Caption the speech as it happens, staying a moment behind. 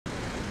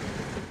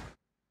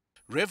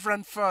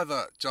Reverend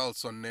Father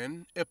Charles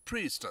Onen, a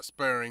priest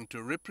aspiring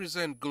to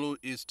represent Gulu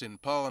East in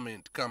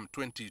Parliament come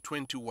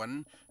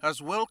 2021, has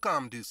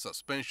welcomed his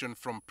suspension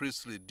from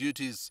priestly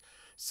duties,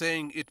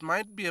 saying it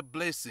might be a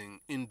blessing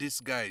in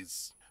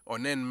disguise.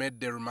 Onen made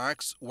the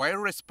remarks while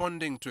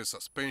responding to a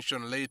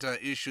suspension letter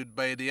issued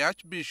by the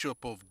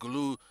Archbishop of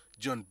Gulu,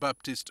 John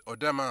Baptist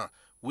Odama,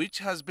 which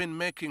has been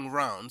making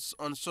rounds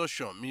on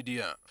social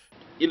media.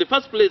 In the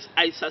first place,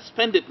 I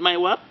suspended my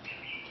what?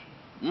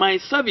 My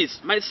service,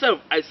 myself,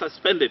 I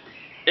suspended.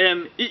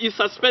 And he is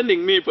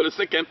suspending me for the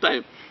second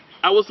time.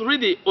 I was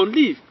already on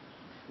leave.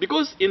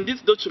 Because in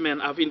this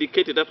document, I've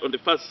indicated that on the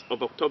 1st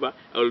of October,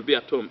 I will be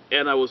at home.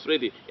 And I was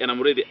ready, and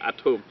I'm ready at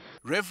home.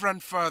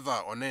 Reverend Father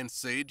Onen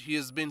said he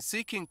has been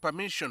seeking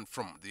permission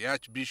from the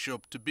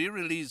Archbishop to be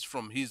released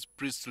from his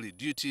priestly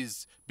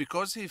duties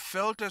because he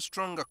felt a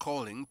stronger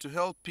calling to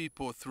help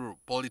people through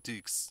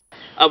politics.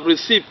 I've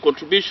received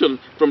contribution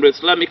from the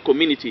Islamic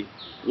community,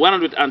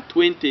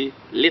 120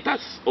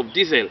 liters of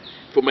diesel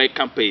for my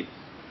campaign.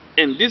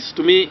 And this,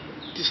 to me,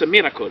 it is a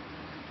miracle.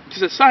 It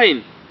is a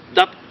sign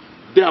that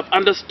they have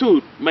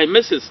understood my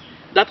message,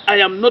 that I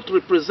am not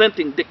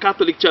representing the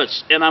Catholic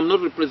Church, and I'm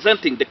not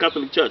representing the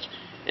Catholic Church.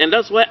 And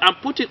that's why I'm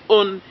putting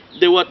on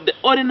the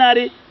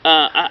ordinary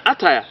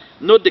attire,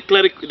 not the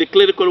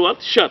clerical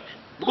shirt.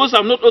 Because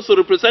I'm not also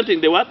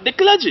representing the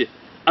clergy.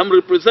 I'm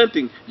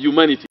representing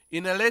humanity.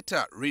 In a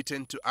letter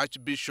written to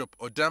Archbishop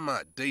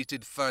Odama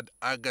dated 3rd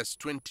August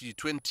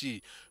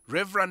 2020,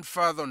 Reverend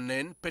Father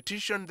Onen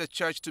petitioned the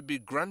church to be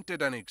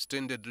granted an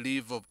extended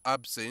leave of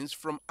absence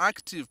from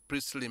active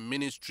priestly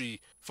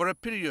ministry for a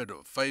period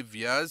of 5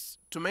 years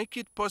to make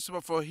it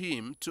possible for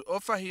him to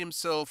offer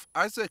himself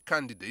as a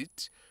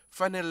candidate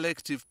for an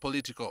elective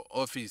political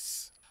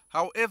office.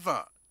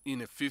 However, in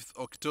a 5th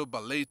October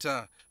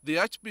letter, the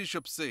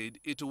Archbishop said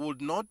it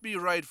would not be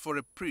right for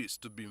a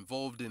priest to be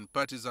involved in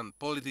partisan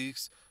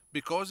politics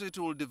because it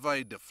will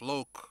divide the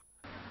flock.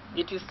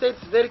 It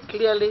states very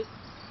clearly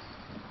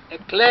a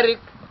cleric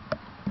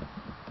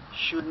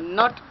should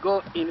not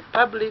go in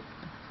public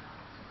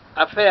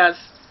affairs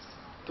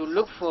to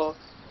look for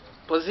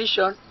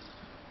position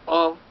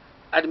of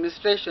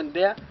administration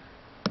there,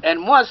 and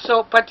more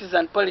so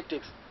partisan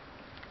politics.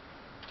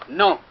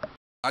 No.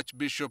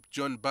 Archbishop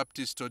John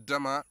Baptist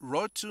Odama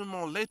wrote 2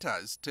 more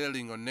letters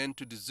telling Onen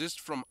to desist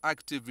from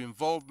active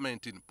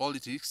involvement in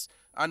politics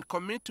and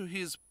commit to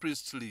his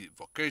priestly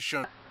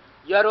vocation.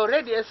 You are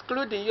already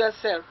excluding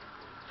yourself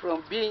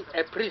from being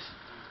a priest.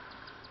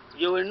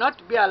 You will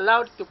not be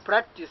allowed to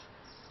practice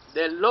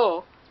the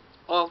law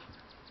of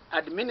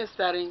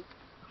administering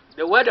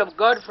the word of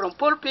God from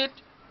pulpit,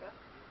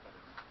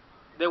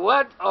 the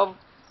word of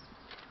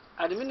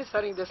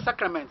administering the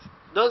sacraments.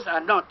 Those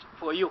are not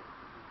for you.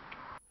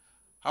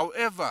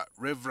 However,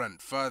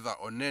 Reverend Father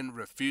Onen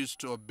refused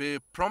to obey,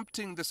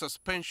 prompting the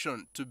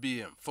suspension to be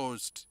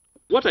enforced.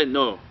 What I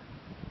know,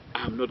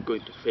 I'm not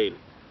going to fail.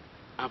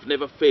 I've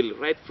never failed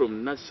right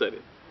from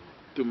nursery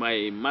to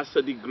my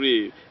master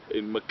degree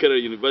in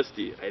Makerere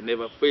University. I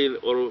never failed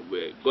or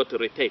got a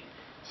retake.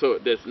 So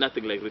there's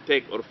nothing like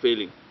retake or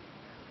failing.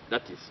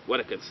 That is what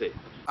I can say.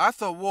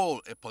 Arthur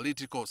Wall, a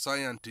political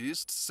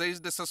scientist,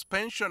 says the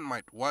suspension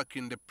might work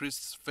in the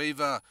priest's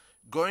favor,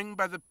 going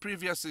by the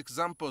previous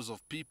examples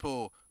of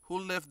people who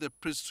left the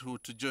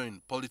priesthood to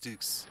join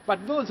politics.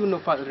 But those who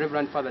know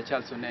Reverend Father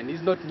Charles Onen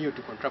is not new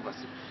to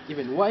controversy.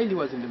 Even while he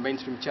was in the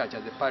mainstream church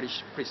as a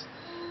parish priest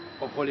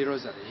of Holy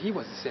Rosary, he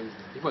was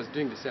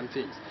doing the same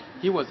things.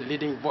 He was a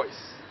leading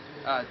voice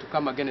to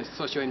come against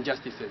social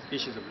injustices,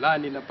 issues of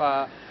land in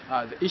power,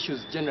 the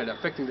issues generally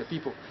affecting the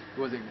people.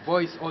 He was a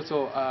voice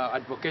also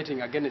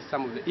advocating against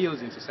some of the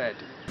ills in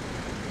society.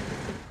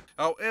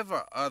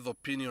 However, other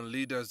opinion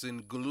leaders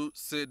in Gulu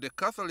say the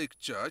Catholic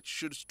Church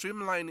should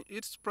streamline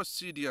its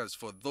procedures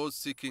for those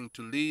seeking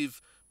to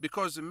leave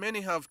because many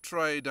have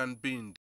tried and been